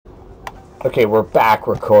Okay, we're back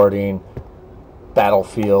recording.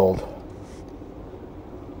 Battlefield.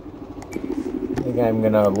 I think I'm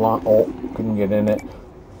gonna couldn't get in it.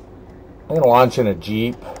 I'm gonna launch in a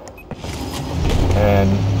Jeep and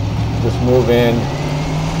just move in,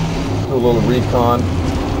 do a little recon,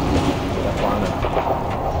 get up on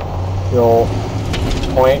a hill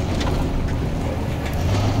point.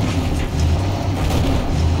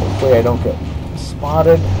 Hopefully I don't get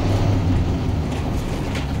spotted.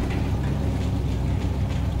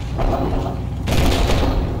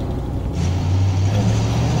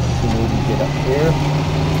 Get up here.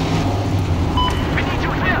 We need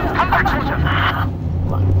you here. Come back, soldier.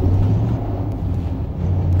 Come on.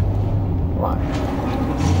 Come on.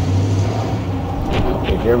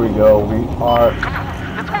 Okay, here we go. We are. Come on,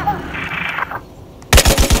 let's move.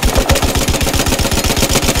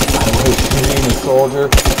 I was shooting the soldier.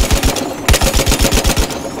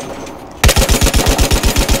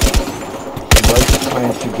 He was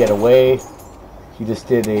trying to get away. He just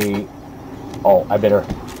did a. Oh,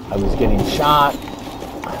 I was getting shot.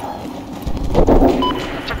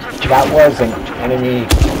 That was an enemy.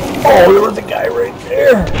 Oh, there was a guy right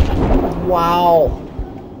there. Wow.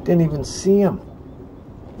 Didn't even see him.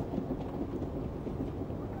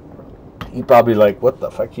 He probably like, what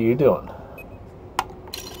the fuck are you doing?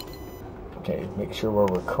 Okay, make sure we're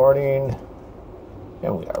recording.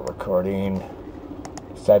 And we are recording.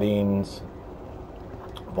 Settings.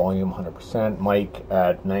 Volume 100%. Mic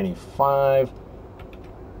at 95.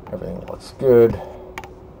 Everything looks good.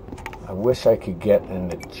 I wish I could get in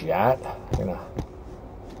the jet.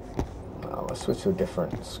 Let's switch to a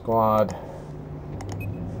different squad.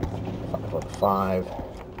 5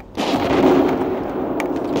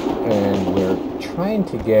 and we're trying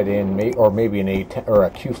to get in, or maybe an A10 or a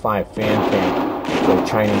Q5 fan tank, the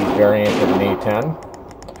Chinese variant of an A10.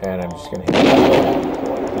 And I'm just going to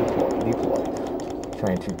hit deploy.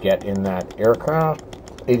 Trying to get in that aircraft.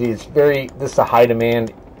 It is this is a high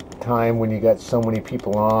demand time when you got so many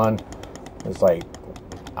people on. There's like,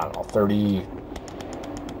 I don't know,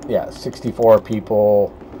 64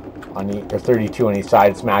 people on or 32 on each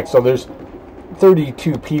side. It's max. So there's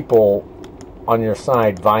 32 people on your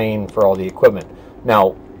side vying for all the equipment.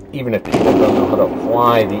 Now, even if people don't know how to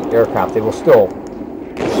fly the aircraft, they will still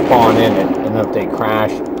spawn in it, and if they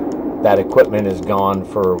crash, that equipment is gone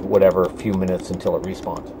for whatever few minutes until it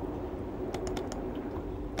respawns.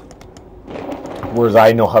 Whereas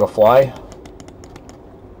I know how to fly,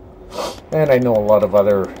 and I know a lot of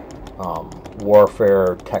other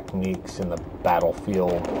warfare techniques in the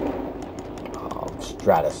battlefield.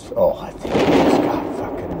 Stratus. Oh, I think I just got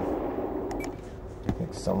fucking. I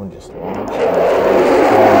think someone just launched.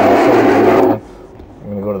 I'm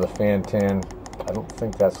gonna go to the fan 10. I don't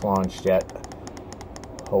think that's launched yet.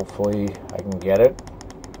 Hopefully, I can get it.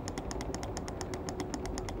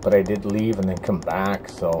 But I did leave and then come back,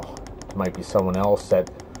 so. Might be someone else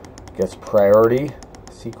that gets priority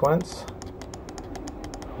sequence.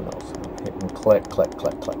 Who knows? Hit and click.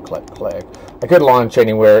 I could launch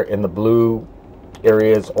anywhere in the blue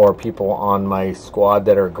areas or people on my squad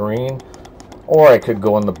that are green, or I could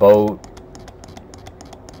go on the boat.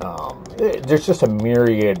 There's just a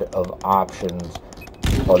myriad of options.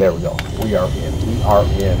 Oh, there we go. We are in. We are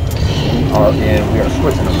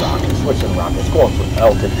switching to rockets. Going for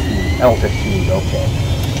altitude. Okay.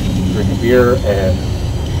 Drink a beer and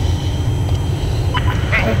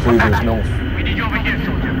hopefully there's no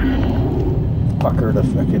fucker to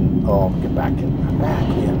fucking get back in.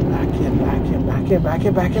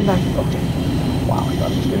 Okay. Wow, I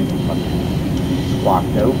thought I was getting fucking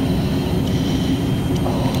squawked out.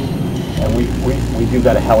 And we do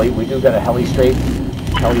got a heli. We do got a heli straight,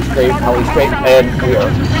 and we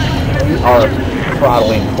are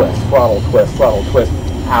throttling throttle twist.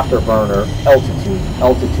 Afterburner,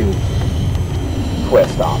 altitude,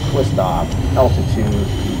 twist off, altitude,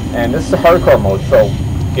 and this is a hardcore mode, so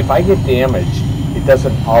if I get damaged, it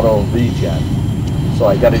doesn't auto regen, so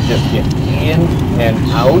I gotta just get in and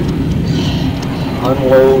out,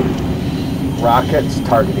 unload rockets,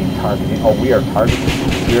 targeting, oh, we are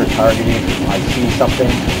targeting, I see something,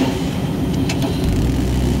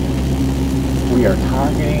 we are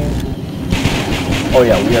targeting. Oh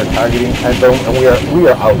yeah, we are targeting, and we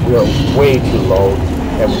are out. We are way too low,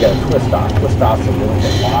 and we got a twist off. So we don't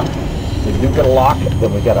get locked. If we do get a lock,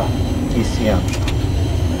 then we got a ECM.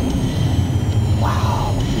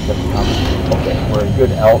 Wow, okay, we're in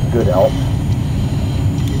good elk.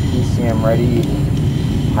 ECM ready.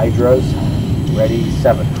 Hydras ready.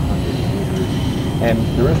 700 meters, and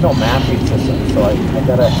there is no mapping system, so I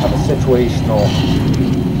gotta have a situational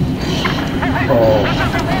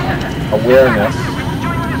awareness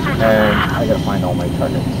And I gotta find all my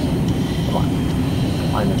targets. Come on.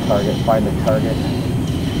 Find the target, find the target.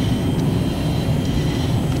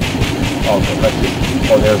 Okay, let's see.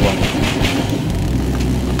 Oh, there's one.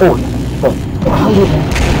 Oh, how did I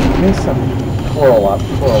miss him? Twirl up,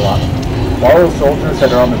 twirl up. All those soldiers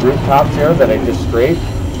that are on the rooftops here that I just sprayed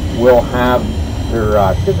will have their,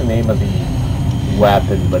 I forget the name of the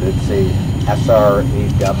weapon, but it's a SRAW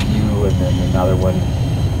and then another one.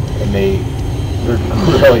 And they're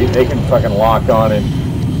really, they can fucking lock on and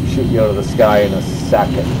shoot you out of the sky in a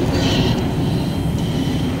second.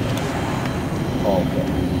 Okay.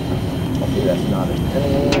 Okay, that's not an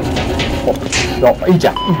enemy. Oh, no,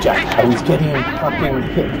 eject. I was getting fucking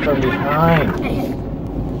hit from behind.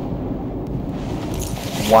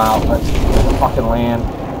 Wow, let's fucking land.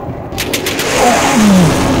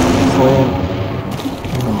 Let's land.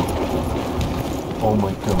 Oh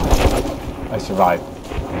my god. I survived.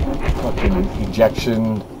 Fucking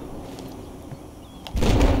ejection.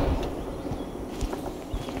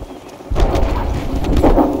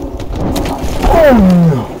 Oh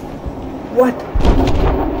no! What?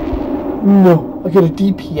 No, I got a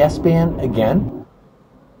DPS ban again?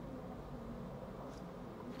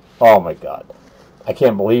 Oh my god. I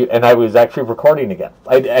can't believe, and I was actually recording again.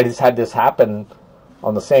 I just had this happen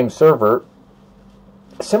on the same server.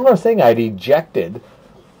 A similar thing, I'd ejected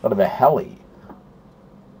out of a heli.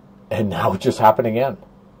 And now it just happened again.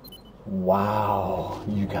 Wow,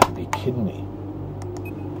 you gotta be kidding me.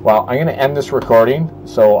 Well, I'm gonna end this recording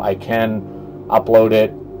so I can upload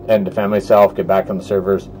it and defend myself, get back on the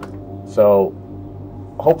servers. So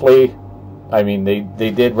hopefully, I mean,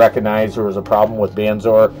 they did recognize there was a problem with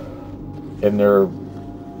Banzore in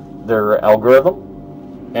their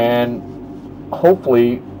algorithm, and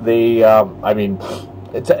hopefully they, I mean,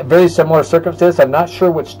 it's a very similar circumstance. I'm not sure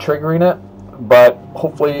what's triggering it, but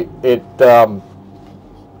hopefully it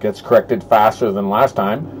gets corrected faster than last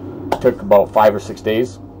time. It took about 5 or 6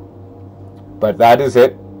 days. But that is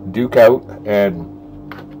it. Duke out, and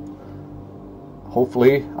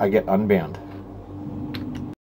hopefully I get unbanned.